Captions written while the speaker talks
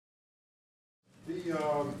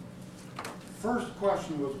The first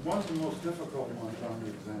question was one of the most difficult ones on the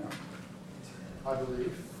exam, I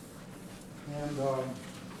believe. And the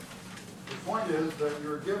point is that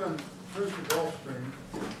you're given, here's the Gulf Stream.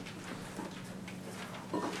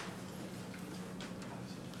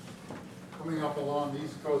 Coming up along the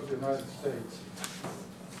east coast of the United States.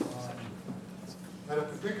 At a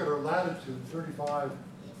particular latitude, 35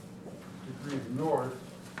 degrees north,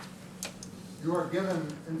 you are given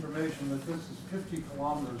information that this is 50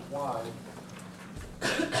 kilometers wide,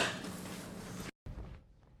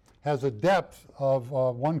 has a depth of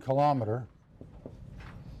 1 kilometer,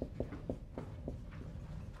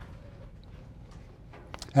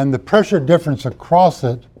 and the pressure difference across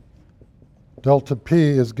it, delta P,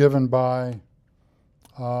 is given by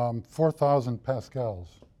 4,000 pascals.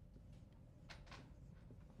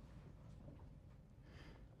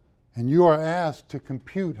 And you are asked to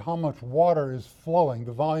compute how much water is flowing,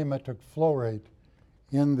 the volumetric flow rate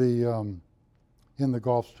in the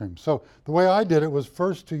Gulf Stream. So the way I did it was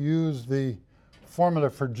first to use the formula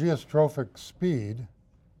for geostrophic speed,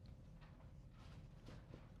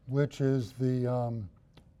 which is the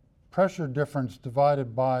pressure difference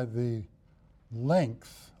divided by the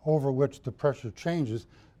length over which the pressure changes.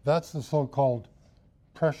 That's the so-called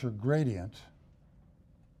pressure gradient.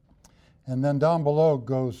 And then down below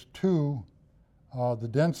goes to the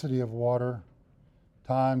density of water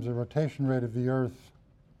times the rotation rate of the Earth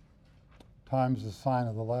times the sine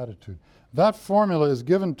of the latitude. That formula is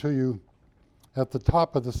given to you at the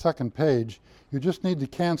top of the second page. You just need to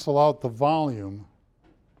cancel out the volume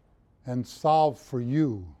and solve for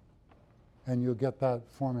U, and you'll get that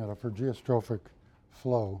formula for geostrophic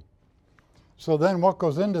flow. So then what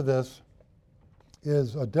goes into this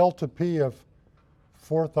is a delta P of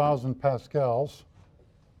 4,000 pascals,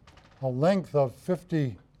 a length of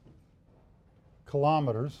 50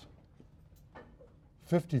 kilometers,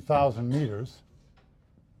 50,000 meters.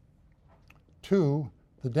 2,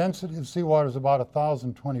 the density of seawater is about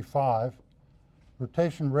 1,025.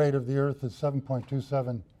 Rotation rate of the Earth is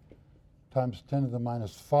 7.27 times 10 to the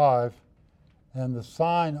minus 5. And the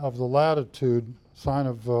sine of the latitude, it's going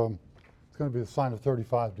to be the sine of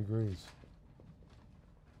 35 degrees.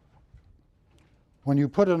 When you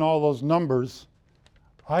put in all those numbers,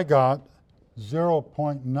 I got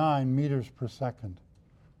 0.9 meters per second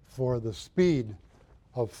for the speed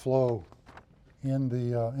of flow in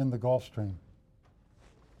the Gulf Stream.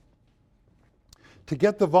 To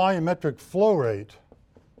get the volumetric flow rate,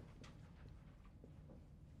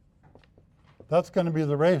 that's going to be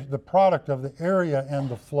the product of the area and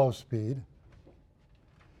the flow speed.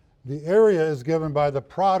 The area is given by the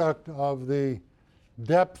product of the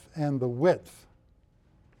depth and the width.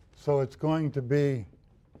 So it's going to be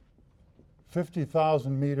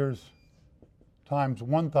 50,000 meters times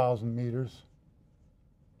 1,000 meters.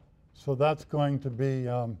 So that's going to be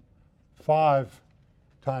 5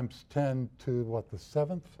 times 10 to what, the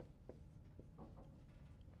 7th?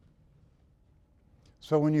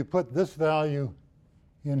 So when you put this value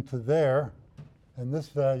into there and this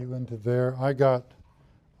value into there, I got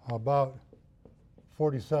about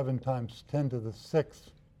 47 times 10 to the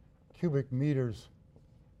 6th cubic meters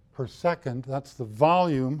per second. That's the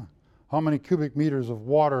volume, how many cubic meters of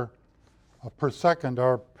water per second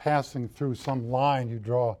are passing through some line you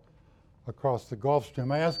draw across the Gulf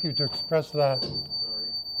Stream. I ask you to express that.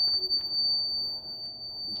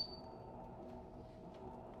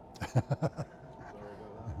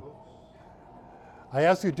 I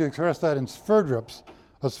ask you to express that in Sverdrups.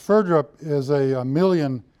 A Sverdrup is a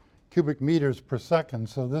million cubic meters per second,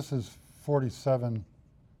 so this is 47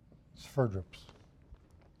 Sverdrups.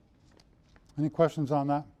 Any questions on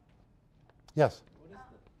that? Yes?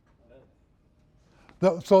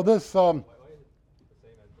 What is so this, why is it the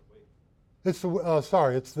same as the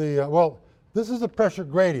weight? it's the, well, this is the pressure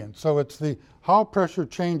gradient, so it's the how pressure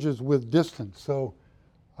changes with distance. So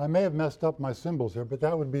I may have messed up my symbols here, but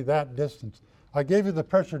that would be that distance. I gave you the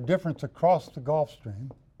pressure difference across the Gulf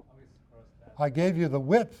Stream. I gave you the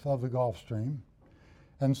width of the Gulf Stream.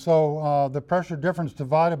 And so the pressure difference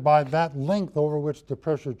divided by that length over which the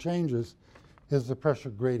pressure changes is the pressure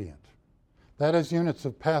gradient. That is units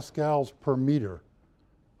of pascals per meter.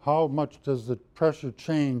 How much does the pressure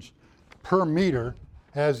change per meter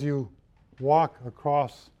as you walk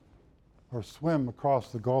across or swim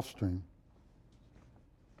across the Gulf Stream?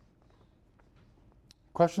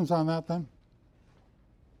 Questions on that then?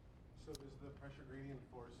 So does the pressure gradient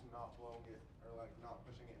force not blowing it, or like not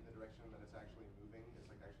pushing it in the direction that it's actually moving? It's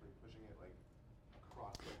like actually pushing it like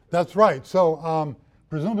across. That's right. So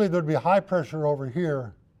presumably there'd be high pressure over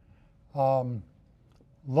here,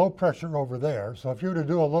 low pressure over there. So if you were to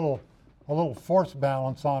do a little a little force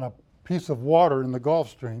balance on a piece of water in the Gulf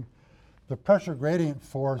Stream, the pressure gradient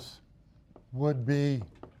force would be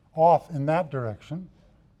off in that direction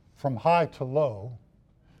from high to low,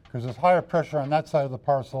 because there's higher pressure on that side of the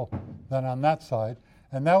parcel than on that side,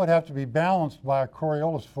 and that would have to be balanced by a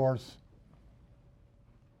Coriolis force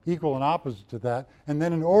equal and opposite to that. And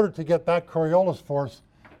then in order to get that Coriolis force,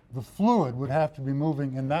 the fluid would have to be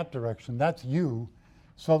moving in that direction. That's U,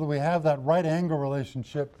 so that we have that right angle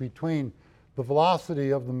relationship between the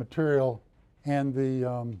velocity of the material and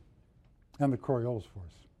the Coriolis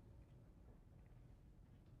force.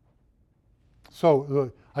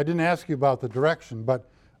 So I didn't ask you about the direction, but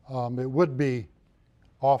it would be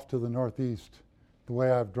off to the northeast, the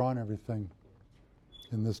way I've drawn everything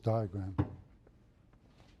in this diagram.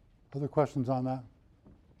 Other questions on that?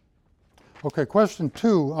 Okay, question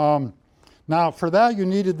 2. Now, for that, you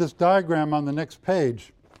needed this diagram on the next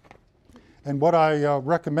page. And what I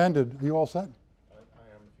recommended, you all set? I am,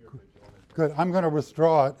 if you're ready. Good. I'm going to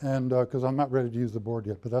withdraw it, and because I'm not ready to use the board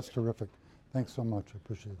yet, but that's terrific. Thanks so much. I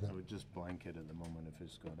appreciate that. So it just blanket at the moment if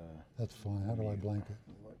it's got a. That's fine. How do I blank it?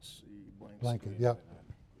 Let's see, Blanket, screen. yep.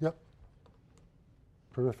 Yep.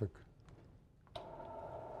 Terrific.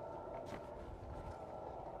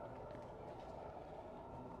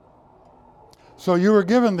 So you were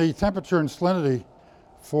given the temperature and salinity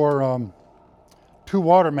for 2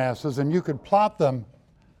 water masses, and you could plot them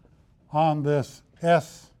on this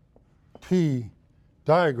ST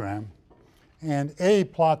diagram. And A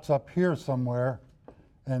plots up here somewhere,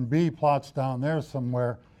 and B plots down there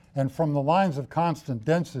somewhere. And from the lines of constant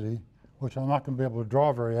density, which I'm not going to be able to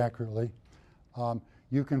draw very accurately,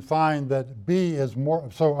 you can find that B is more,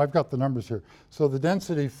 so I've got the numbers here. So the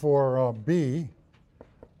density for B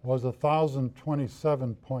was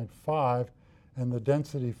 1,027.5, and the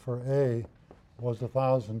density for A was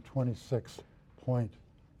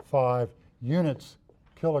 1,026.5 units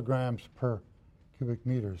kilograms per cubic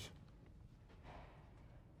meters.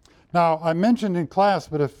 Now, I mentioned in class,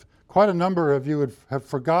 but if quite a number of you have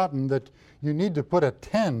forgotten that you need to put a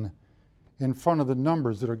 10 in front of the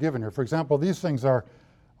numbers that are given here. For example, these things are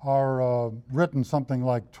written something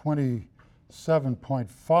like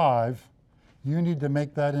 27.5. You need to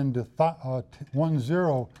make that into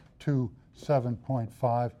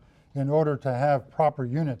 1027.5 in order to have proper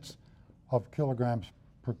units of kilograms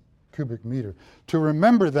per cubic meter. To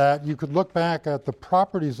remember that, you could look back at the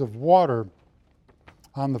properties of water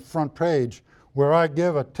on the front page, where I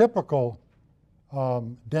give a typical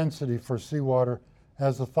density for seawater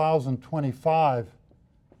as 1,025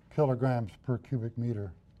 kilograms per cubic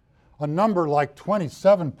meter. A number like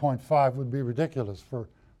 27.5 would be ridiculous for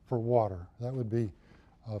water. That would be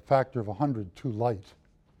a factor of 100 too light.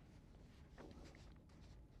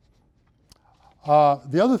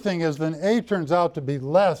 The other thing is then A turns out to be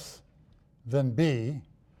less than B,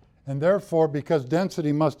 and therefore, because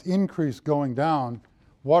density must increase going down,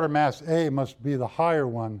 water mass A must be the higher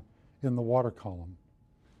one in the water column.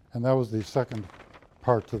 And that was the second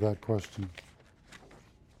part to that question.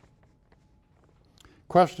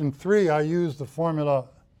 Question 3, I used the formula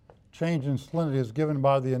change in salinity is given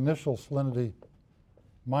by the initial salinity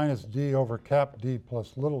minus D over cap D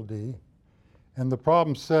plus little d. And the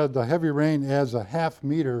problem said the heavy rain adds a half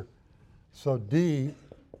meter, so D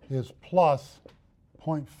is plus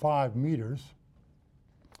 0.5 meters.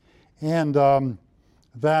 And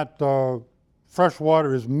that fresh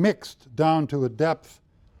water is mixed down to a depth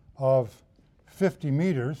of 50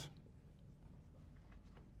 meters.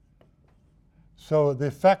 So the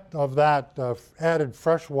effect of that added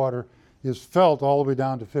fresh water is felt all the way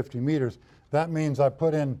down to 50 meters. That means I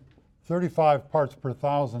put in 35 parts per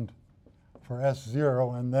thousand for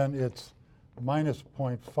S0, and then it's minus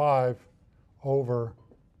 0.5 over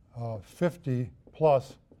 50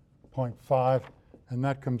 plus 0.5, and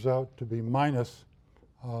that comes out to be minus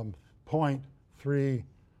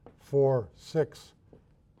 0.346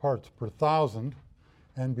 parts per thousand.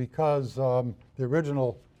 And because the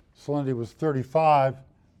original salinity was 35,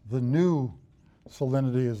 the new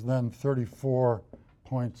salinity is then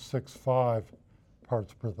 34.65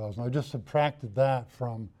 parts per thousand. I just subtracted that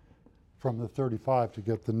from the 35 to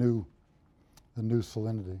get the new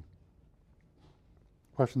salinity.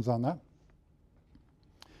 Questions on that?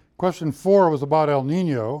 Question 4 was about El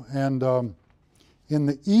Nino, and in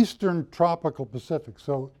the eastern tropical Pacific,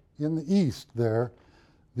 so in the east there,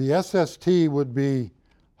 the SST would be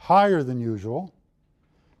higher than usual,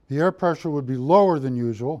 the air pressure would be lower than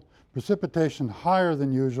usual, precipitation higher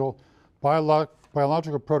than usual,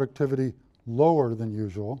 biological productivity lower than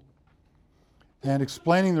usual. And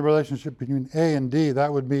explaining the relationship between A and D,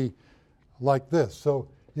 that would be like this. So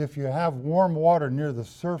if you have warm water near the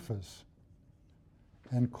surface,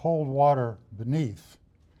 and cold water beneath,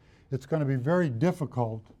 it's going to be very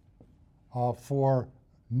difficult for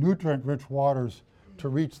nutrient-rich waters to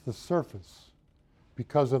reach the surface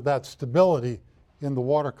because of that stability in the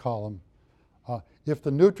water column. If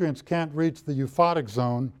the nutrients can't reach the euphotic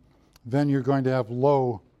zone, then you're going to have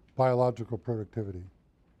low biological productivity.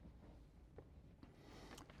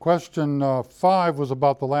 Question 5 was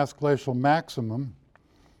about the last glacial maximum.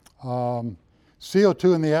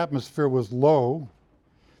 CO2 in the atmosphere was low.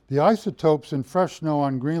 The isotopes in fresh snow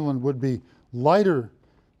on Greenland would be lighter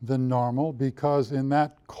than normal because in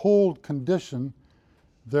that cold condition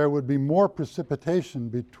there would be more precipitation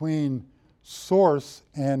between source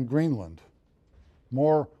and Greenland.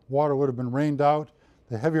 More water would have been rained out.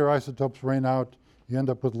 The heavier isotopes rain out. You end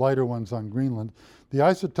up with lighter ones on Greenland. The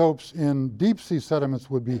isotopes in deep sea sediments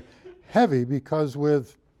would be heavy because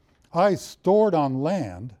with ice stored on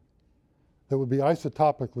land that would be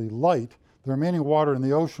isotopically light, the remaining water in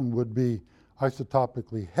the ocean would be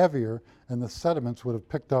isotopically heavier, and the sediments would have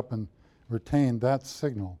picked up and retained that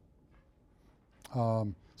signal.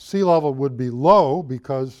 Sea level would be low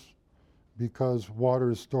because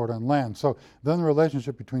water is stored on land. So then the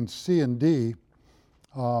relationship between C and D,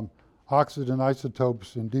 oxygen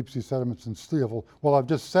isotopes in deep sea sediments and sea level, well, I've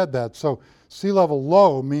just said that. So sea level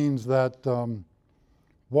low means that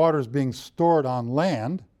water is being stored on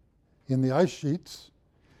land in the ice sheets,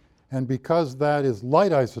 and because that is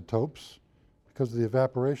light isotopes, because of the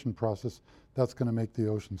evaporation process, that's going to make the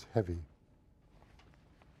oceans heavy.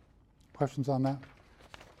 Questions on that?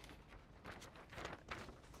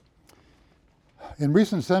 In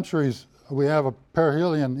recent centuries, we have a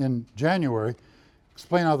perihelion in January.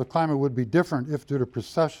 Explain how the climate would be different if due to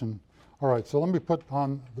precession. All right, so let me put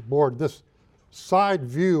on the board this side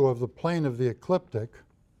view of the plane of the ecliptic.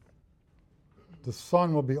 The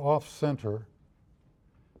sun will be off center,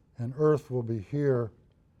 and Earth will be here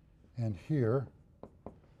and here.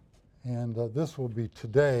 And this will be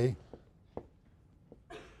today,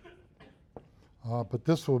 but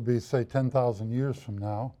this will be, say, 10,000 years from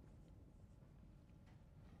now.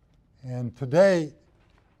 And today,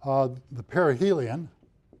 the perihelion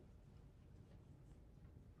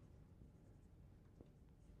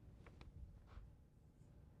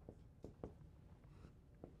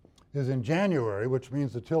is in January, which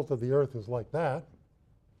means the tilt of the Earth is like that.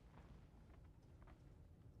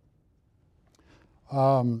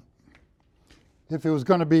 If it was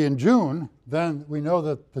going to be in June, then we know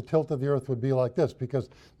that the tilt of the Earth would be like this, because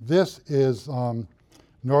this is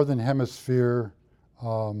Northern Hemisphere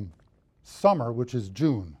summer, which is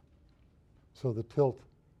June. So the tilt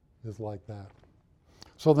is like that.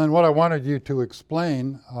 So then what I wanted you to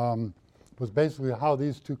explain was basically how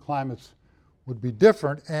these two climates would be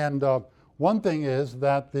different. And one thing is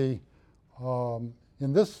that in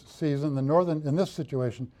this season, in this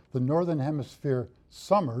situation, the Northern Hemisphere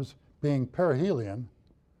summers, being perihelion,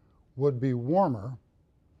 would be warmer.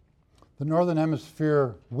 The Northern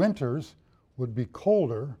Hemisphere winters would be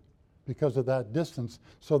colder because of that distance.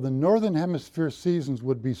 So the Northern Hemisphere seasons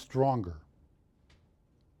would be stronger.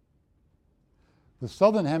 The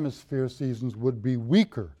Southern Hemisphere seasons would be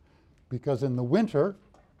weaker because in the winter,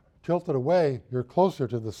 tilted away, you're closer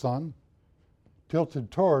to the sun. Tilted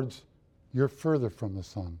towards, you're further from the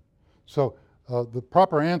sun. So the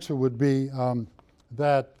proper answer would be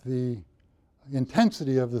that the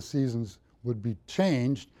intensity of the seasons would be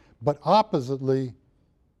changed, but oppositely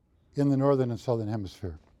in the Northern and Southern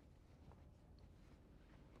Hemisphere.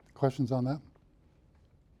 Questions on that?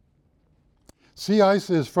 Sea ice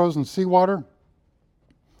is frozen seawater.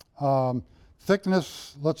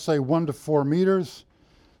 Thickness, let's say 1 to 4 meters.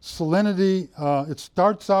 Salinity, it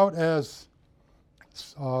starts out as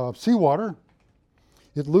seawater.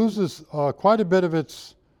 It loses quite a bit of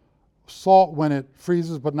its salt when it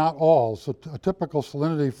freezes, but not all. So a typical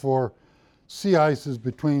salinity for sea ice is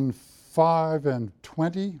between 5 and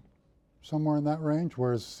 20, somewhere in that range,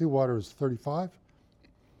 whereas seawater is 35.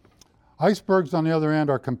 Icebergs, on the other hand,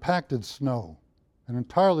 are compacted snow, an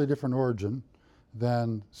entirely different origin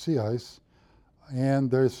than sea ice,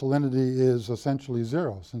 and their salinity is essentially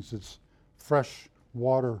zero, since it's fresh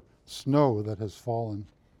water snow that has fallen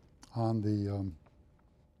on the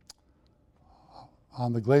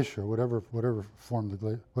glacier, whatever formed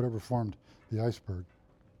the iceberg.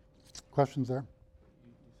 Questions there?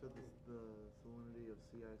 You said the salinity of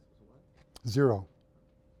sea ice was what? Zero.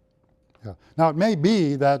 Yeah. Now it may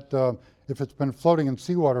be that if it's been floating in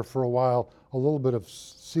seawater for a while, a little bit of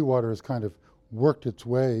seawater has kind of worked its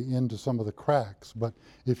way into some of the cracks. But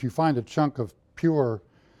if you find a chunk of pure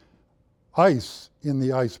ice in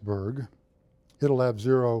the iceberg, it'll have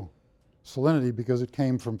zero salinity because it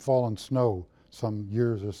came from fallen snow some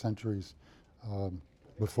years or centuries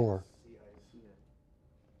before.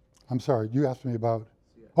 I'm sorry, you asked me about,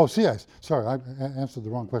 oh, sea ice. Sorry, I answered the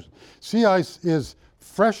wrong question. Sea ice is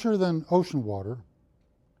fresher than ocean water,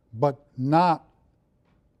 but not,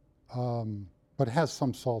 but has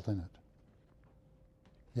some salt in it.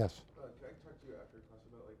 Yes, Can I talk to you after class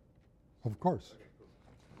about like? of course. Okay,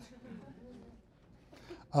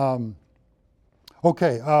 cool.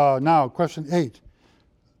 Okay, now question 8.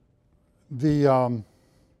 The,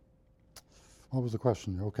 what was the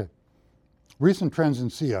question? Okay. Recent trends in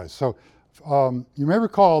sea ice. So you may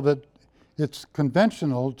recall that it's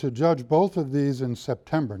conventional to judge both of these in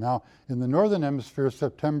September. Now, in the northern hemisphere,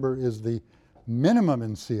 September is the minimum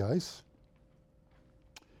in sea ice.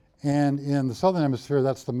 And in the southern hemisphere,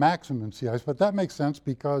 that's the maximum in sea ice. But that makes sense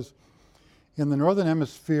because in the northern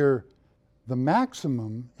hemisphere, the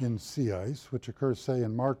maximum in sea ice, which occurs, say,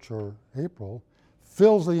 in March or April,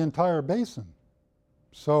 fills the entire basin.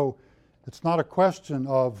 So it's not a question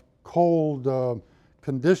of cold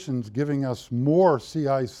conditions giving us more sea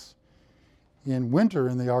ice in winter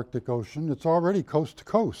in the Arctic Ocean. It's already coast to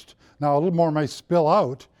coast. Now, a little more may spill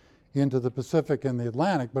out into the Pacific and the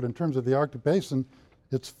Atlantic, but in terms of the Arctic Basin,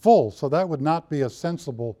 it's full. So that would not be a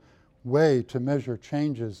sensible way to measure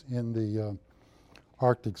changes in the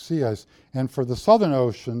Arctic sea ice. And for the Southern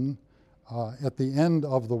Ocean, at the end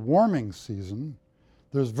of the warming season,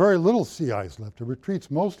 there's very little sea ice left. It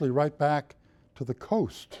retreats mostly right back to the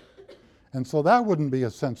coast. And so that wouldn't be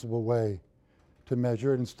a sensible way to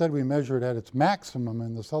measure it. Instead, we measure it at its maximum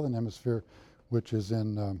in the Southern Hemisphere, which is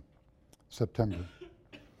in September.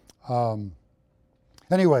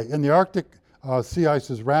 Anyway, in the Arctic, sea ice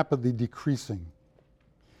is rapidly decreasing.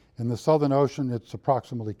 In the Southern Ocean, it's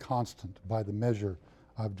approximately constant by the measure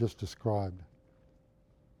I've just described.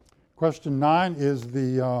 Question 9 is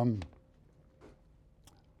the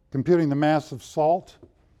computing the mass of salt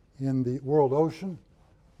in the world ocean.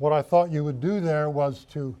 What I thought you would do there was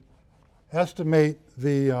to estimate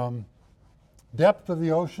the depth of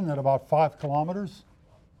the ocean at about 5 kilometers.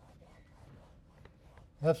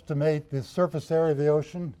 Estimate the surface area of the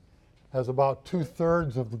ocean as about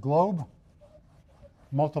 2/3 of the globe.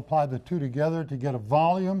 Multiply the two together to get a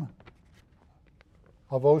volume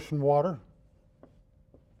of ocean water.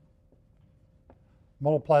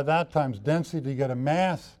 Multiply that times density to get a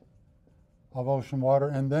mass of ocean water,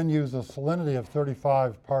 and then use a salinity of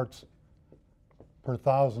 35 parts per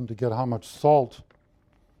thousand to get how much salt.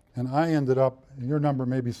 And I ended up, your number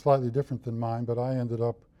may be slightly different than mine, but I ended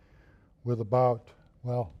up with about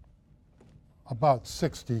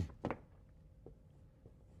 60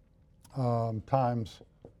 times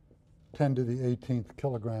 10 to the 18th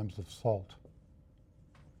kilograms of salt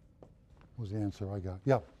was the answer I got.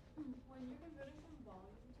 Yeah. When you're converting from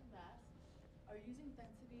volume to mass, are you using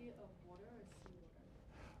density of water or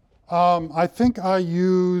seawater? I think I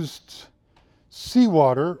used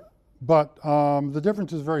seawater, but the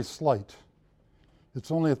difference is very slight.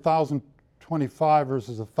 It's only 1,025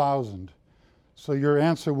 versus 1,000. So your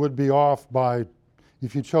answer would be off by,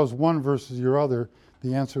 if you chose one versus your other,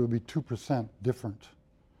 the answer would be 2% different,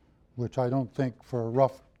 which I don't think for a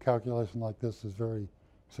rough calculation like this is very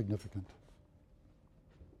significant.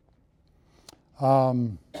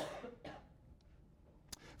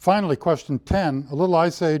 Finally, question 10, a little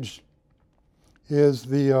ice age is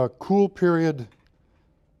the cool period.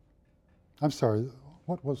 I'm sorry,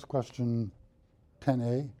 what was question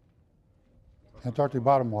 10A? Antarctic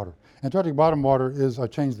bottom water. Antarctic bottom water is, I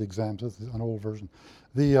changed the exams, this is an old version.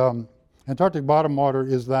 The Antarctic bottom water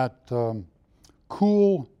is that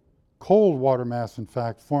cool, cold water mass, in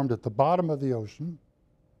fact, formed at the bottom of the ocean,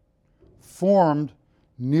 formed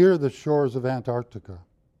near the shores of Antarctica.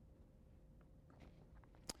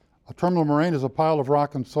 A terminal moraine is a pile of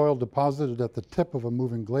rock and soil deposited at the tip of a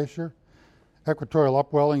moving glacier. Equatorial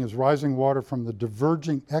upwelling is rising water from the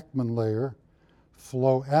diverging Ekman layer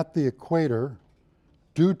flow at the equator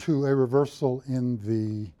due to a reversal in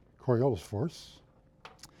the Coriolis force.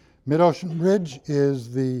 Mid-ocean ridge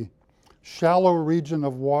is the shallower region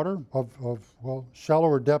of water,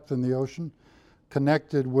 shallower depth in the ocean,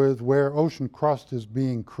 connected with where ocean crust is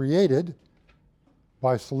being created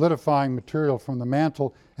by solidifying material from the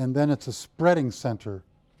mantle, and then it's a spreading center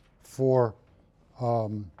for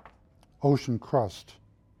ocean crust.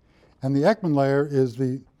 And the Ekman layer is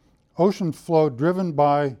the ocean flow driven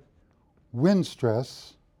by wind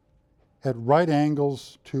stress at right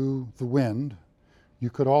angles to the wind. You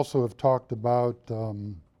could also have talked about,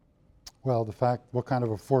 the fact, what kind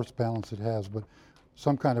of a force balance it has, but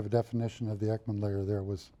some kind of a definition of the Ekman layer there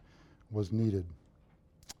was needed.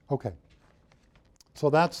 Okay, so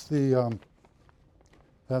that's the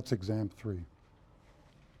that's exam 3.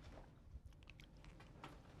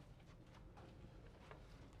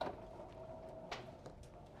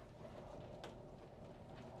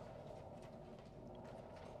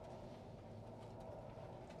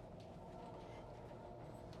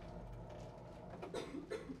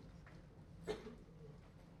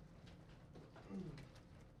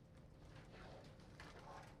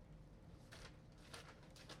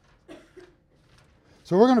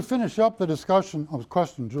 So we're going to finish up the discussion. Oh,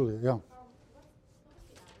 question, Julia, yeah.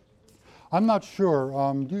 I'm not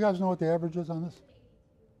sure. Do you guys know what the average is on this?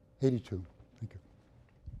 82. Thank you.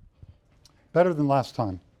 Better than last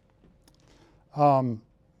time.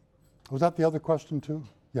 Was that the other question too?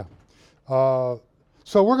 Yeah.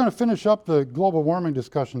 So we're going to finish up the global warming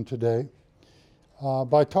discussion today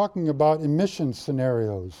by talking about emission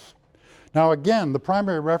scenarios. Now again, the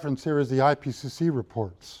primary reference here is the IPCC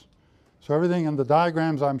reports. So everything in the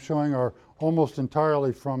diagrams I'm showing are almost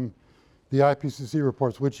entirely from the IPCC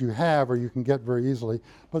reports, which you have or you can get very easily.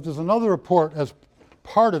 But there's another report as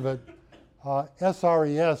part of it,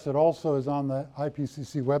 SRES, that also is on the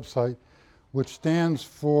IPCC website, which stands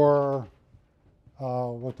for,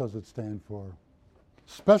 what does it stand for?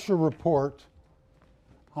 Special Report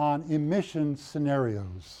on Emission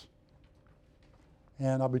Scenarios.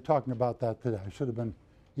 And I'll be talking about that today. It should have been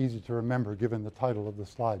easy to remember given the title of the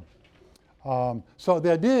slide. So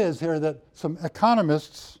the idea is here that some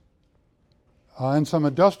economists and some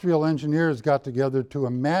industrial engineers got together to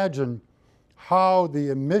imagine how the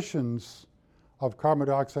emissions of carbon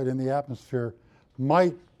dioxide in the atmosphere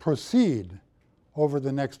might proceed over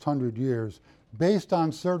the next 100 years based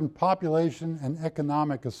on certain population and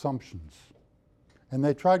economic assumptions. And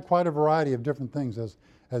they tried quite a variety of different things, as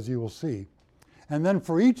you will see. And then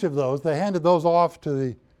for each of those, they handed those off to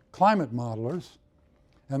the climate modelers,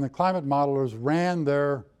 and the climate modelers ran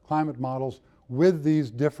their climate models with these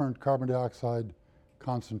different carbon dioxide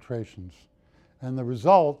concentrations. And the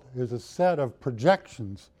result is a set of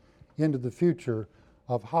projections into the future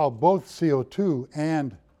of how both CO2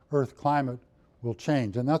 and Earth climate will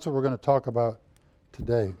change. And that's what we're going to talk about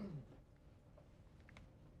today.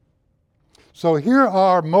 So here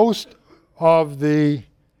are most of the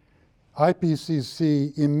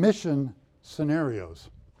IPCC emission scenarios.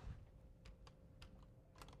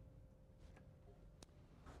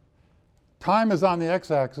 Time is on the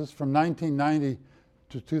x-axis from 1990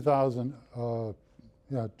 to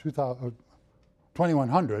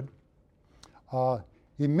 2100.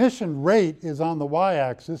 Emission rate is on the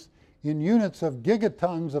y-axis in units of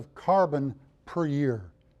gigatons of carbon per year.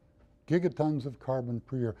 Gigatons of carbon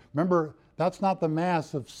per year. Remember, that's not the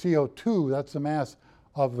mass of CO2, that's the mass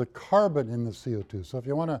of the carbon in the CO2. So if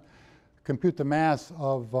you want to compute the mass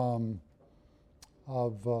of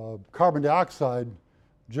carbon dioxide,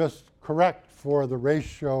 just correct for the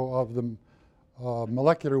ratio of the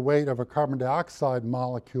molecular weight of a carbon dioxide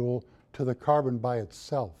molecule to the carbon by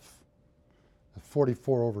itself.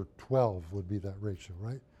 44/12 would be that ratio,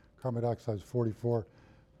 right? Carbon dioxide is 44,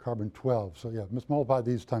 carbon 12. So yeah, let's multiply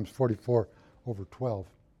these times 44/12.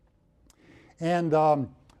 And the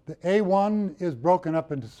A1 is broken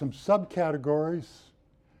up into some subcategories.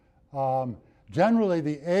 Generally,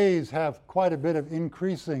 the A's have quite a bit of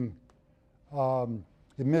increasing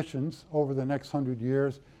emissions over the next 100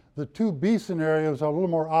 years. The two B scenarios are a little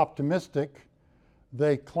more optimistic.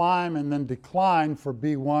 They climb and then decline for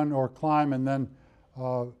B1, or climb and then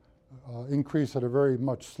increase at a very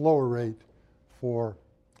much slower rate for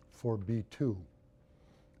B2.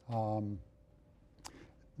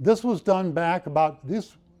 This was done back about,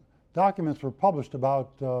 these documents were published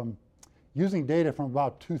about using data from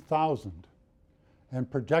about 2000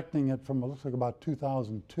 and projecting it from, it looks like about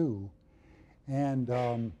 2002.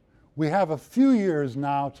 And we have a few years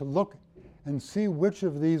now to look and see which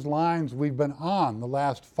of these lines we've been on the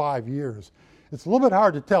last 5 years. It's a little bit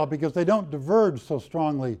hard to tell because they don't diverge so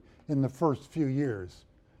strongly in the first few years.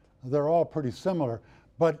 They're all pretty similar.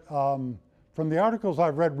 But from the articles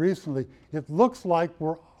I've read recently, it looks like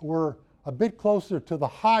we're a bit closer to the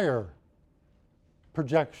higher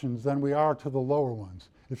projections than we are to the lower ones,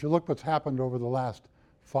 if you look what's happened over the last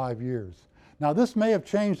 5 years. Now, this may have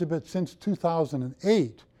changed a bit since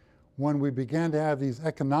 2008, when we began to have these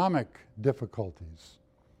economic difficulties.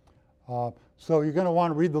 So you're going to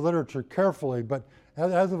want to read the literature carefully, but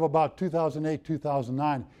as of about 2008,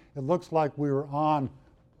 2009, it looks like we were on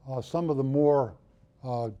some of the more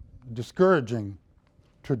discouraging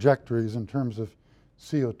trajectories in terms of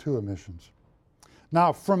CO2 emissions.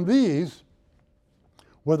 Now, from these,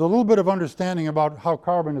 with a little bit of understanding about how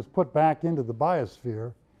carbon is put back into the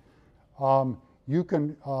biosphere, you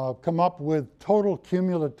can come up with total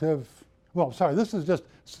cumulative, well, sorry, this is just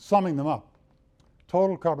summing them up.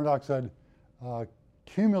 Total carbon dioxide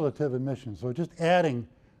cumulative emissions. So just adding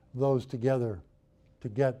those together to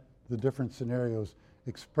get the different scenarios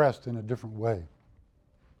expressed in a different way.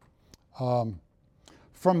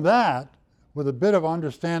 From that, with a bit of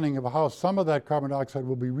understanding of how some of that carbon dioxide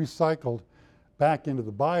will be recycled back into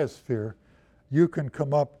the biosphere, you can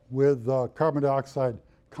come up with carbon dioxide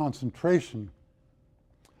concentration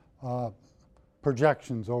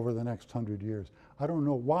projections over the next 100 years. I don't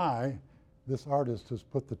know why this artist has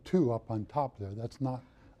put the 2 up on top there. That's not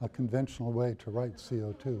a conventional way to write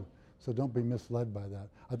CO2, so don't be misled by that.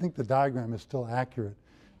 I think the diagram is still accurate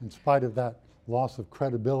in spite of that loss of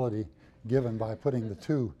credibility given by putting the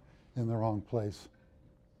 2 in the wrong place.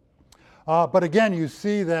 But again, you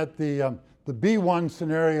see that the B1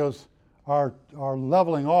 scenarios are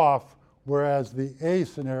leveling off, whereas the A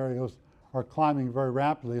scenarios are climbing very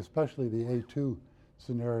rapidly, especially the A2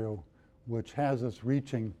 scenario, which has us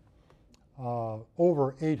reaching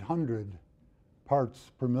over 800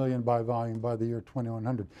 parts per million by volume by the year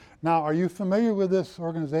 2100. Now, are you familiar with this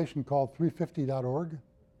organization called 350.org?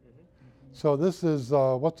 So this is,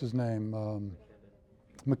 what's his name?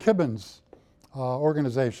 McKibben's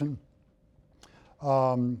organization.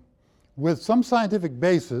 With some scientific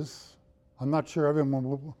basis, I'm not sure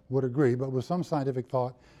everyone would agree, but with some scientific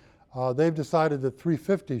thought, they've decided that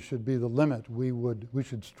 350 should be the limit we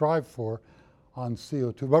should strive for on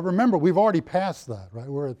CO2. But remember, we've already passed that, right?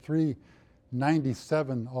 We're at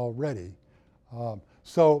 397 already.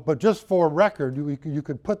 But just for record, you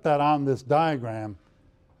could put that on this diagram.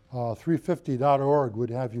 350.org would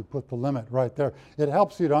have you put the limit right there. It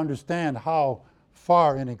helps you to understand how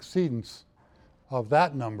far in exceedance of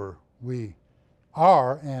that number we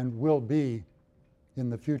are and will be in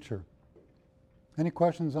the future. Any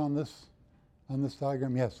questions on this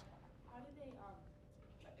diagram? Yes. How do they,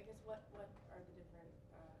 I guess, what are the different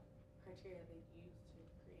criteria they use to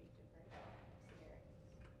create different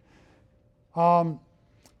scenarios?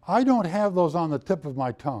 I don't have those on the tip of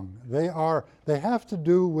my tongue. They have to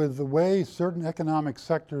do with the way certain economic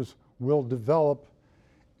sectors will develop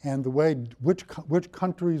and the way which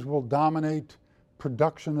countries will dominate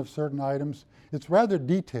production of certain items. It's rather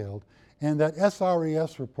detailed, and that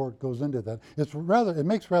SRES report goes into that. It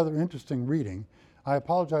makes rather interesting reading. I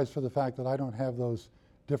apologize for the fact that I don't have those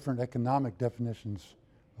different economic definitions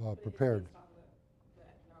prepared.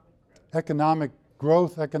 Economic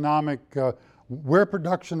growth, where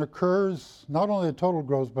production occurs, not only the total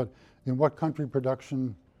growth, but in what country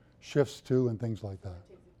production shifts to and things like that.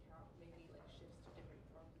 Takes account maybe like shifts to different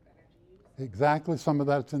forms of energy use? Exactly, some of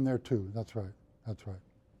that's in there too. That's right. That's right.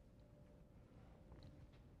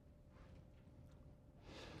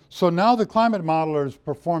 So now the climate modelers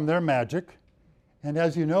perform their magic, and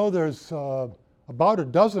as you know, there's about a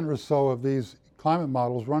dozen or so of these climate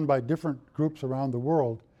models run by different groups around the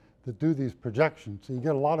world that do these projections. So you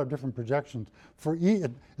get a lot of different projections. For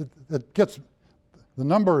the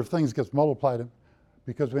number of things gets multiplied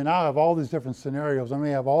because we now have all these different scenarios and we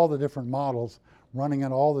have all the different models running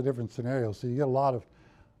in all the different scenarios. So you get a lot of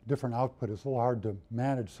different output. It's a little hard to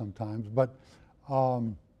manage sometimes, but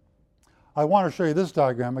I want to show you this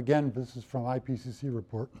diagram. Again, this is from IPCC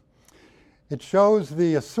report. It shows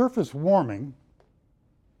the surface warming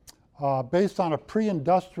based on a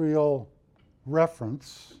pre-industrial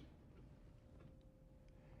reference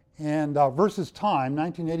and versus time,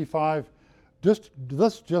 1985.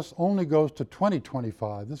 This just only goes to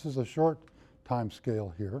 2025. This is a short time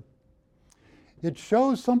scale here. It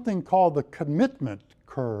shows something called the commitment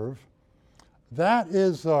curve. That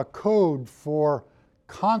is a code for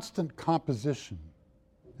constant composition.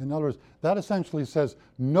 In other words, that essentially says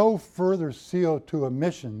no further CO2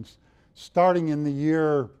 emissions starting in the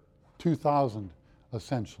year 2000,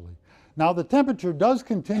 essentially. Now, the temperature does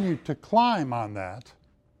continue to climb on that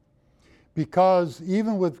because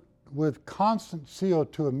even with constant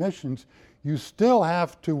CO2 emissions, you still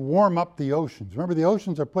have to warm up the oceans. Remember, the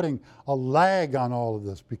oceans are putting a lag on all of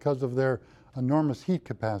this because of their enormous heat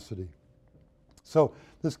capacity. So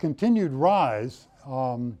this continued rise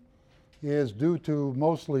is due to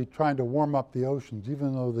mostly trying to warm up the oceans,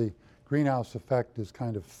 even though the greenhouse effect is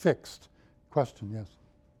kind of fixed. Question, yes?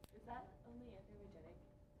 Is that only anthropogenic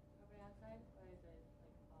carbon dioxide, or is it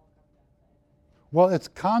like all carbon dioxide? Well, it's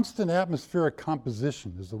constant atmospheric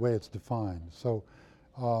composition is the way it's defined. So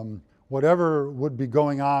whatever would be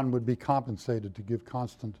going on would be compensated to give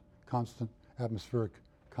constant atmospheric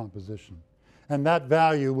composition. And that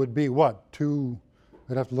value would be what?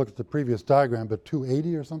 I'd have to look at the previous diagram, but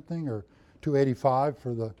 280 or something, or 285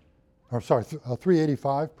 for the, or sorry,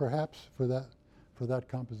 385 perhaps for that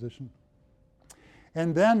composition.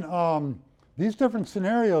 And then these different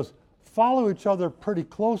scenarios follow each other pretty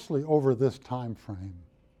closely over this time frame.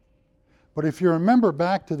 But if you remember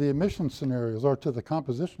back to the emission scenarios or to the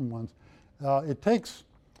composition ones, it takes,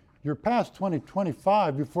 you're past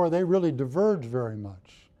 2025 before they really diverge very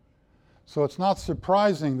much. So it's not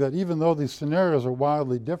surprising that even though these scenarios are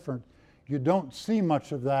wildly different, you don't see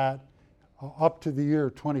much of that up to the year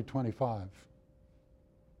 2025.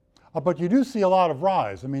 But you do see a lot of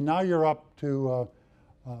rise. I mean, now you're up to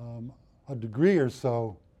a degree or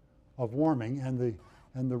so of warming, and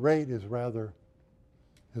the rate is rather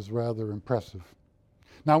impressive.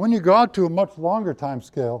 Now, when you go out to a much longer time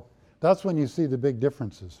scale, that's when you see the big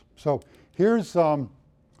differences. So here's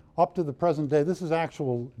up to the present day. This is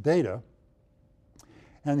actual data.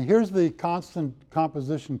 And here's the constant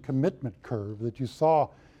composition commitment curve that you saw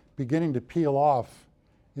beginning to peel off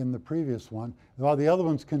in the previous one, while the other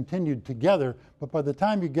ones continued together. But by the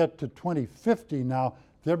time you get to 2050 now,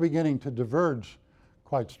 they're beginning to diverge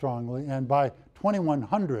quite strongly. And by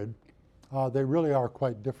 2100, they really are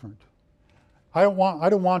quite different. I don't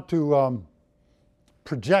want to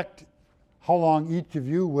project how long each of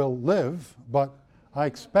you will live, but I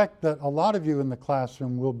expect that a lot of you in the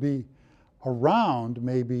classroom will be around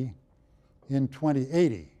maybe in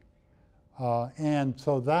 2080. And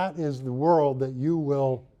so that is the world that you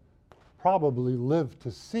will probably live to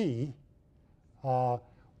see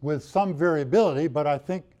with some variability, but I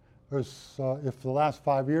think there's, if the last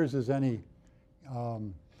 5 years is any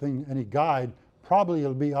guide, probably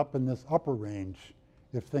it'll be up in this upper range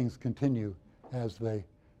if things continue as they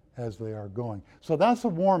are going. So that's a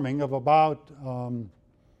warming of about,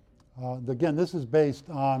 again, this is based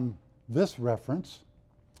on this reference,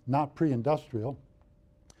 not pre-industrial,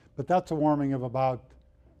 but that's a warming of about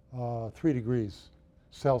 3 degrees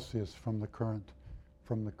Celsius from the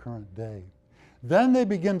current day. Then they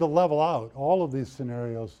begin to level out. All of these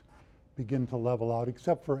scenarios begin to level out,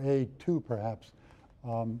 except for A2 perhaps,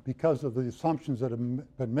 because of the assumptions that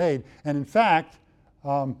have been made. And in fact,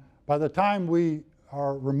 by the time we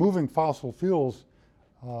are removing fossil fuels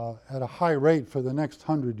at a high rate for the next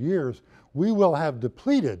 100 years, we will have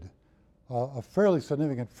depleted a fairly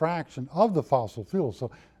significant fraction of the fossil fuels.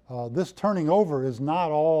 So this turning over is not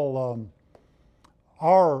all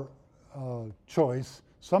our choice.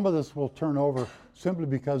 Some of this will turn over simply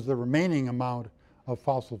because the remaining amount of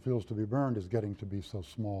fossil fuels to be burned is getting to be so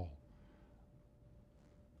small.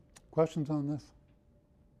 Questions on this?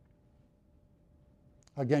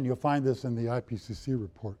 Again, you'll find this in the IPCC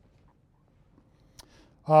report.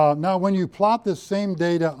 Now, when you plot this same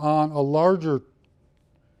data on a larger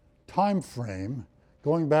time frame,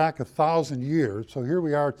 going back 1,000 years, so here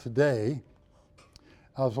we are today.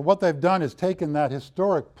 So what they've done is taken that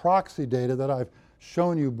historic proxy data that I've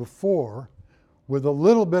shown you before with a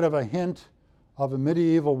little bit of a hint of a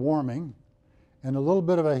medieval warming and a little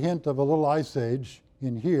bit of a hint of a little ice age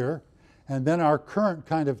in here, and then our current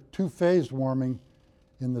kind of two-phase warming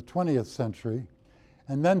in the 20th century,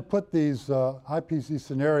 and then put these IPCC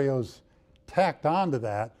scenarios tacked onto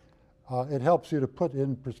that. It helps you to put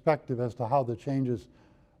in perspective as to how the changes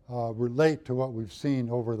relate to what we've seen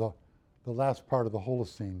over the last part of the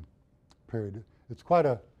Holocene period. It's quite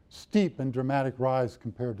a steep and dramatic rise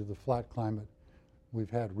compared to the flat climate we've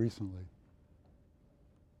had recently.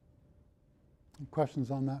 Any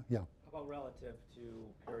questions on that? Yeah. How about relative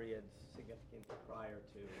to periods significantly prior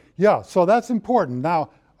to? Yeah, so that's important. Now,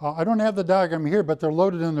 I don't have the diagram here, but they're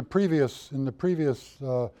loaded in the previous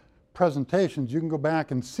presentations. You can go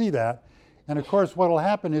back and see that. And of course, what will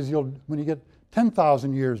happen is when you get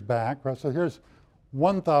 10,000 years back, right? So here's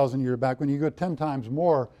 1,000 years back. When you go 10 times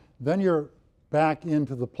more, then you're back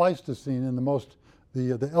into the Pleistocene in the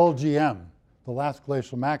LGM, the last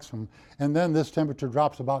glacial maximum. And then this temperature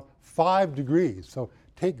drops about 5 degrees. So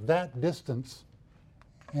take that distance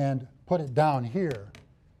and put it down here.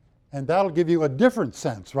 And that'll give you a different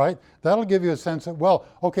sense, right? That'll give you a sense that, well,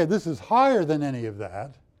 okay, this is higher than any of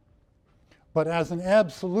that. But as an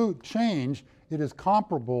absolute change, it is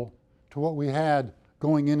comparable to what we had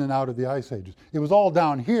going in and out of the ice ages. It was all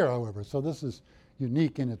down here, however, so this is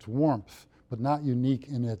unique in its warmth, but not unique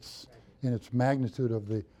in its magnitude of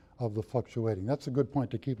the fluctuating. That's a good point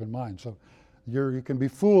to keep in mind. So you can be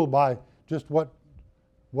fooled by just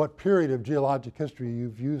what period of geologic history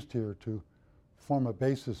you've used here to form a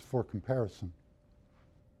basis for comparison.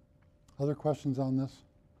 Other questions on this?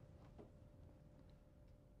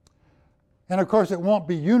 And of course, it won't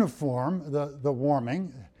be uniform, the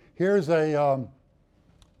warming. Here's the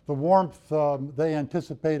warmth they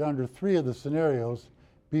anticipate under 3 of the scenarios,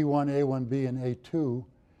 B1, A1b, and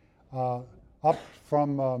A2, up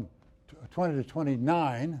from 20 to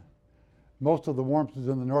 29. Most of the warmth is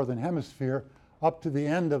in the northern hemisphere. Up to the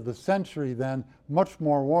end of the century then, much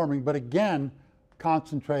more warming, but again,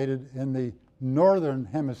 concentrated in the northern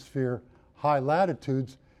hemisphere high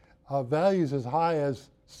latitudes, values as high as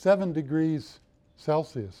 7 degrees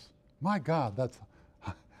Celsius. My God, that's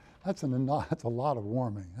a lot of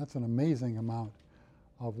warming. That's an amazing amount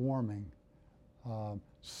of warming.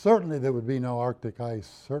 Certainly there would be no Arctic ice.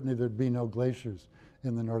 Certainly there'd be no glaciers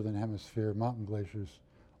in the northern hemisphere, mountain glaciers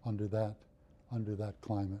under that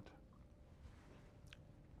climate.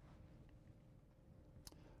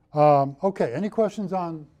 Okay, any questions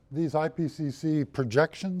on these IPCC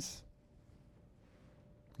projections?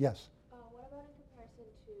 Yes. What about in comparison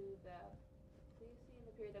to the Pliocene,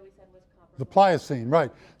 the period that we said was comparable? The Pliocene,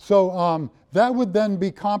 right. So that would then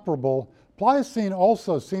be comparable. Pliocene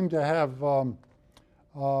also seemed to have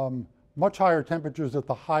much higher temperatures at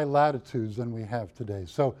the high latitudes than we have today.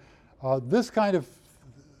 So this kind of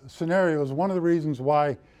scenario is one of the reasons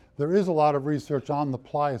why there is a lot of research on the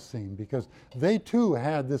Pliocene, because they too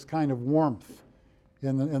had this kind of warmth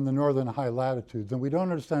in the northern high latitudes. And we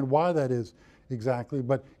don't understand why that is exactly,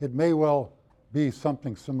 but it may well be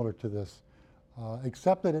something similar to this,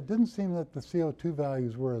 except that it didn't seem that the CO2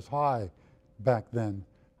 values were as high back then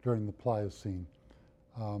during the Pliocene.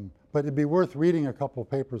 But it'd be worth reading a couple of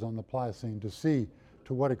papers on the Pliocene to see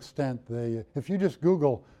to what extent they, if you just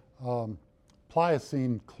Google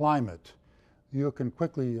Pliocene climate, you can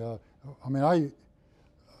quickly,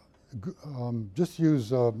 just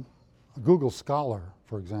use Google Scholar,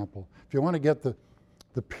 for example. If you want to get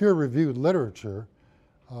the peer-reviewed literature,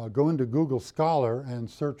 go into Google Scholar and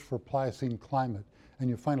search for Pliocene climate, and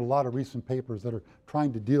you'll find a lot of recent papers that are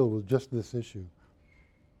trying to deal with just this issue.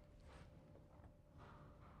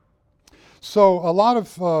 So a lot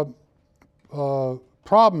of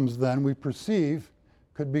problems then we perceive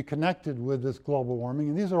could be connected with this global warming,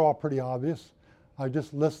 and these are all pretty obvious. I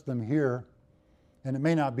just list them here, and it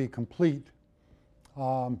may not be complete.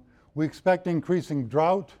 We expect increasing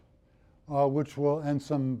drought, which will, and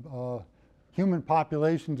some human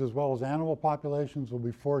populations as well as animal populations will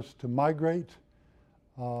be forced to migrate.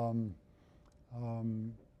 There'll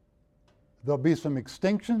be some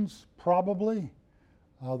extinctions, probably.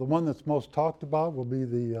 The one that's most talked about will be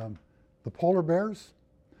the polar bears.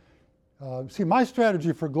 See, my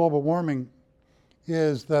strategy for global warming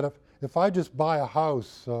is that if I just buy a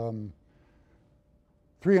house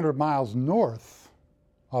 300 miles north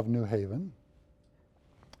of New Haven,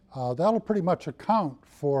 that'll pretty much account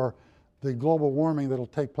for the global warming that'll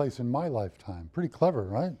take place in my lifetime. Pretty clever,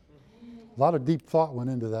 right? A lot of deep thought went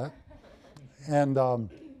into that. And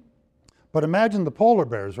but imagine the polar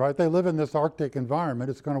bears, right? They live in this Arctic environment.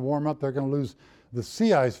 It's going to warm up. They're going to lose the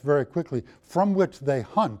sea ice very quickly, from which they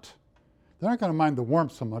hunt. They're not going to mind the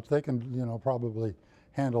warmth so much. They can, probably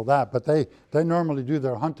handle that. But they normally do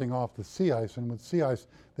their hunting off the sea ice, and with sea ice,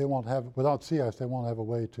 without sea ice, they won't have a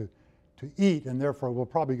way to eat, and therefore we're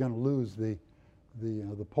probably going to lose the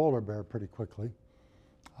polar bear pretty quickly.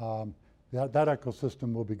 That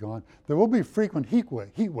ecosystem will be gone. There will be frequent heat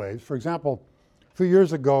waves. For example, a few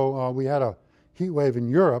years ago, we had a heat wave in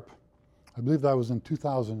Europe. I believe that was in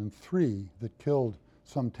 2003, that killed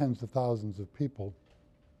some tens of thousands of people.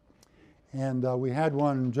 And we had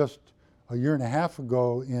one just a year and a half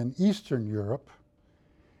ago in Eastern Europe.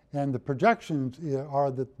 And the projections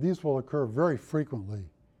are that these will occur very frequently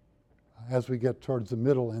as we get towards the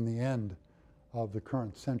middle and the end of the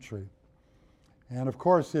current century. And of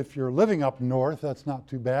course, if you're living up north, that's not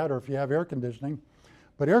too bad, or if you have air conditioning.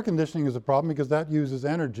 But air conditioning is a problem because that uses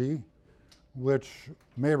energy, which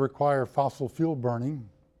may require fossil fuel burning,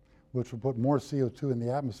 which will put more CO2 in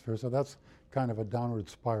the atmosphere. So that's kind of a downward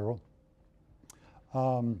spiral.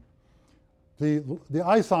 The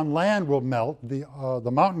ice on land will melt.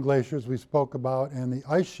 The mountain glaciers we spoke about, and the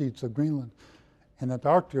ice sheets of Greenland and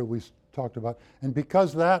Antarctica we talked about. And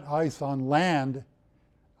because that ice on land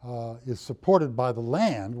is supported by the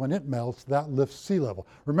land, when it melts, that lifts sea level.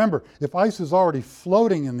 Remember, if ice is already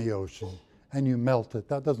floating in the ocean and you melt it,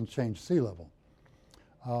 that doesn't change sea level.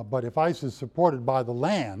 But if ice is supported by the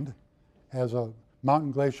land, as a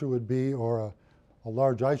mountain glacier would be or a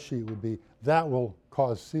large ice sheet would be, that will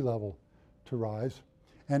cause sea level to rise.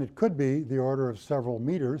 And it could be the order of several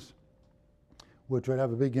meters, which would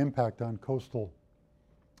have a big impact on coastal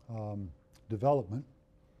development.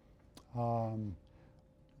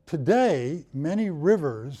 Today, many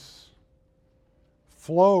rivers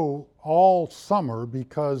flow all summer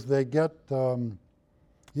because they get, even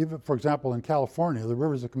for example in California, the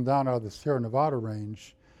rivers that come down out of the Sierra Nevada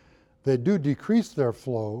range, they do decrease their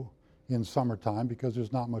flow in summertime because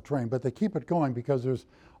there's not much rain, but they keep it going because there's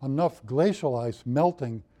enough glacial ice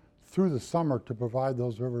melting through the summer to provide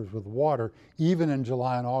those rivers with water, even in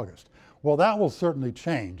July and August. Well, that will certainly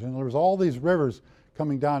change, and there's all these rivers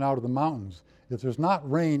coming down out of the mountains. If there's not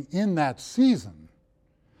rain in that season,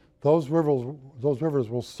 those rivers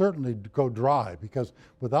will certainly go dry, because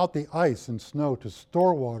without the ice and snow to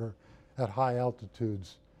store water at high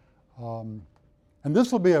altitudes, and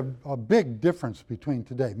this will be a big difference between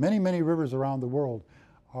today. Many, many rivers around the world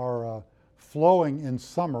are flowing in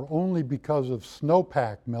summer only because of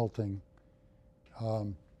snowpack melting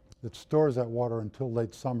that stores that water until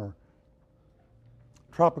late summer.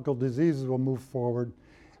 Tropical diseases will move forward.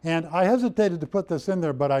 And I hesitated to put this in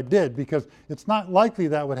there, but I did, because it's not likely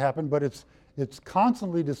that would happen, but it's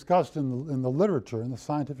constantly discussed in the literature, in the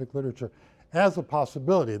scientific literature, as a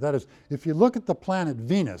possibility. That is, if you look at the planet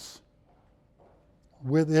Venus,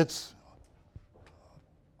 with its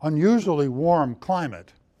unusually warm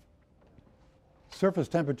climate, surface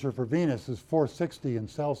temperature for Venus is 460 in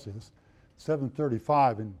Celsius,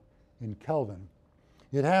 735 in Kelvin.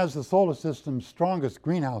 It has the solar system's strongest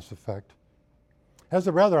greenhouse effect, has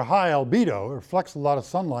a rather high albedo, it reflects a lot of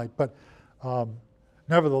sunlight, but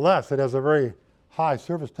nevertheless, it has a very high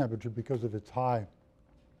surface temperature because of its high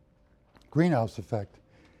greenhouse effect.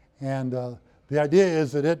 And the idea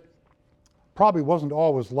is that it probably wasn't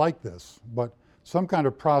always like this, but some kind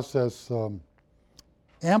of process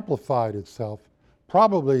amplified itself.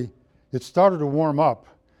 Probably it started to warm up.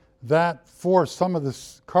 That forced some of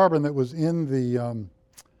this carbon that was in the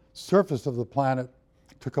surface of the planet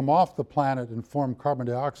to come off the planet and form carbon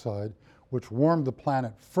dioxide, which warmed the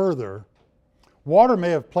planet further. Water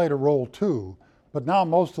may have played a role too, but now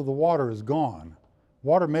most of the water is gone.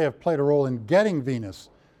 Water may have played a role in getting Venus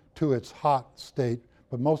to its hot state,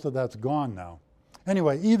 but most of that's gone now.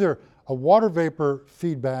 Anyway, either a water vapor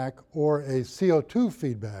feedback or a CO2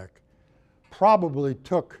 feedback probably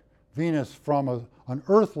took Venus from an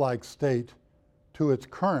Earth-like state to its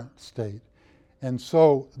current state. And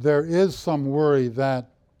so there is some worry that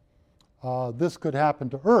this could happen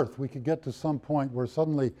to Earth. We could get to some point where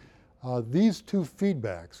suddenly these two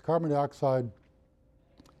feedbacks, carbon dioxide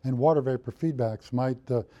and water vapor feedbacks, might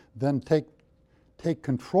then take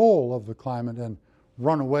control of the climate and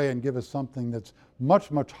run away and give us something that's much,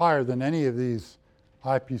 much higher than any of these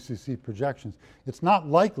IPCC projections. It's not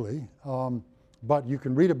likely, but you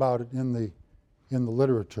can read about it in the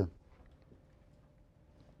literature.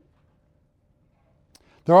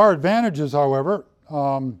 There are advantages, however.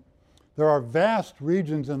 There are vast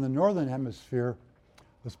regions in the northern hemisphere,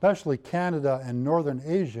 especially Canada and northern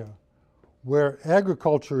Asia, where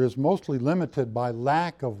agriculture is mostly limited by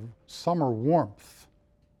lack of summer warmth.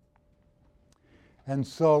 And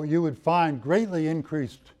so you would find greatly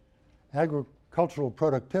increased agricultural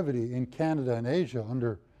productivity in Canada and Asia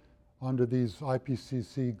under these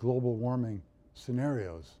IPCC global warming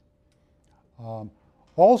scenarios.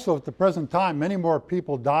 Also, at the present time, many more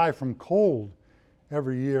people die from cold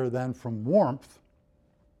every year than from warmth.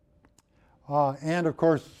 And of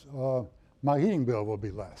course, my heating bill will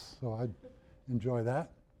be less, so I'd enjoy that.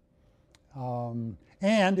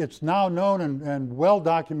 And it's now known and well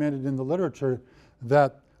documented in the literature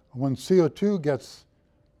that when CO2 gets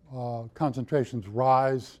concentrations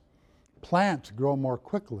rise, plants grow more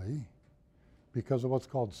quickly because of what's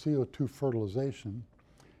called CO2 fertilization.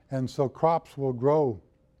 And so crops will grow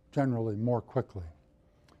generally more quickly.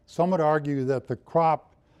 Some would argue that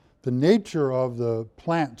the nature of the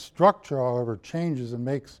plant structure, however, changes and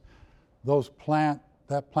makes that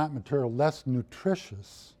plant material less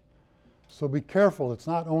nutritious. So be careful. It's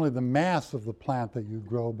not only the mass of the plant that you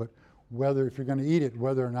grow, but whether, if you're going to eat it,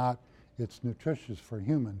 whether or not it's nutritious for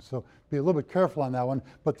humans. So be a little bit careful on that one.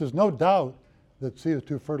 But there's no doubt that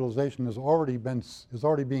CO2 fertilization is already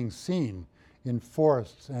being seen in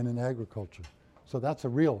forests and in agriculture. So that's a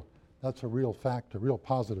real factor, real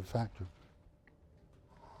positive factor.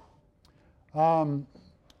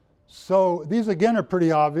 So these again are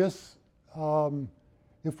pretty obvious.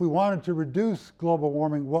 If we wanted to reduce global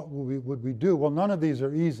warming, what would we do? Well, none of these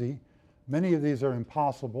are easy. Many of these are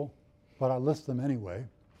impossible, but I list them anyway,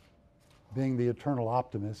 being the eternal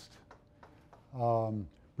optimist.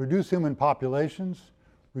 Reduce human populations,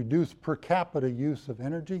 reduce per capita use of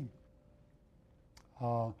energy.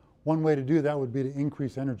 One way to do that would be to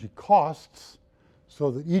increase energy costs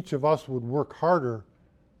so that each of us would work harder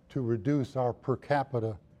to reduce our per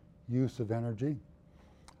capita use of energy.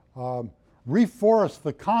 Reforest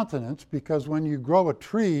the continents, because when you grow a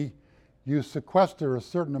tree, you sequester a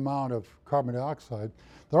certain amount of carbon dioxide.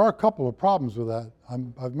 There are a couple of problems with that.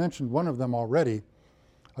 I've mentioned one of them already.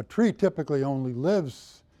 A tree typically only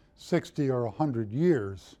lives 60 or 100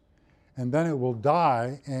 years, and then it will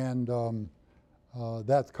die, and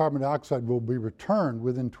that carbon dioxide will be returned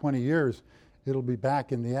within 20 years. It'll be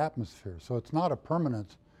back in the atmosphere. So it's not a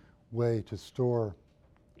permanent way to store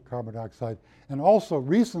carbon dioxide. And also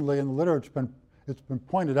recently in the literature, it's been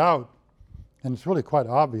pointed out, and it's really quite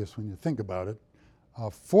obvious when you think about it,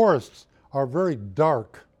 forests are very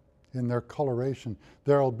dark in their coloration.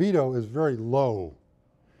 Their albedo is very low.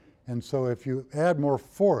 And so if you add more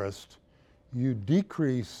forest, you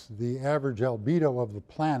decrease the average albedo of the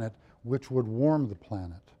planet, which would warm the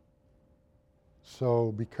planet.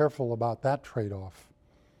 So be careful about that trade-off.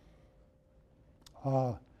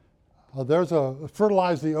 There's a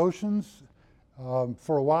fertilize the oceans.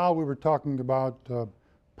 For a while we were talking about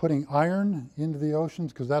putting iron into the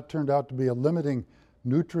oceans because that turned out to be a limiting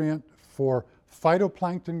nutrient for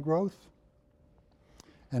phytoplankton growth.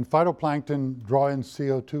 And phytoplankton draw in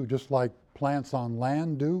CO2 just like plants on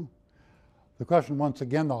land do. The question once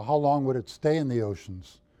again though, how long would it stay in the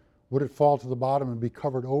oceans? Would it fall to the bottom and be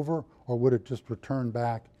covered over, or would it just return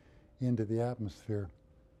back into the atmosphere?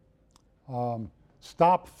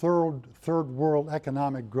 Stop third world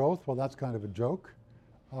economic growth. Well, that's kind of a joke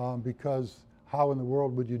because how in the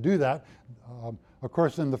world would you do that? Of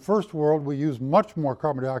course, in the first world, we use much more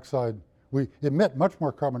carbon dioxide. We emit much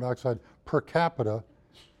more carbon dioxide per capita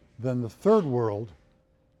than the third world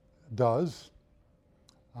does.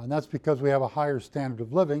 And that's because we have a higher standard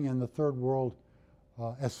of living, and the third world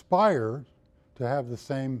aspire to have the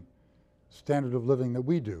same standard of living that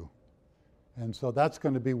we do. And so that's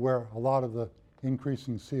going to be where a lot of the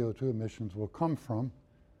increasing CO2 emissions will come from.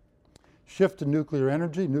 Shift to nuclear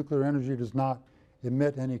energy. Nuclear energy does not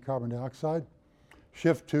emit any carbon dioxide.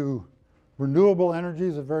 Shift to renewable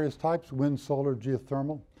energies of various types, wind, solar,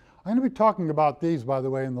 geothermal. I'm going to be talking about these, by the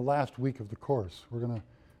way, in the last week of the course. We're going to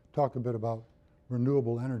talk a bit about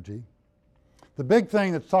renewable energy. The big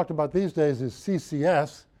thing that's talked about these days is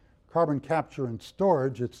CCS, carbon capture and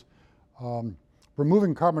storage. It's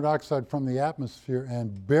removing carbon dioxide from the atmosphere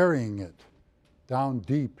and burying it down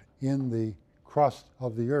deep in the crust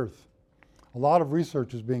of the earth. A lot of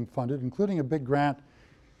research is being funded, including a big grant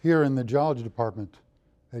here in the geology department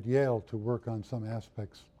at Yale to work on some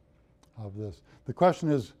aspects of this. The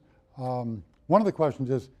question is, one of the questions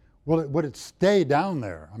is, would it stay down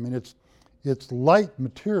there? I mean, it's light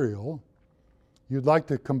material. You'd like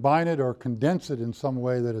to combine it or condense it in some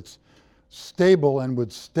way that it's stable and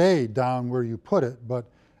would stay down where you put it, but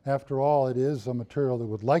after all, it is a material that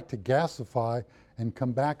would like to gasify and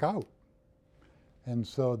come back out. And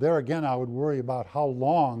so there again, I would worry about how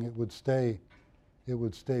long it would stay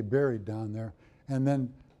buried down there. And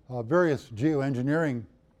then various geoengineering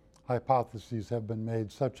hypotheses have been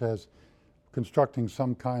made, such as constructing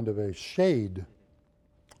some kind of a shade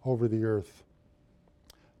over the earth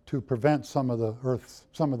to prevent some of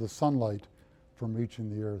the sunlight from reaching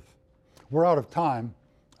the earth. We're out of time.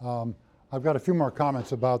 I've got a few more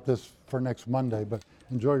comments about this for next Monday, but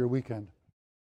enjoy your weekend.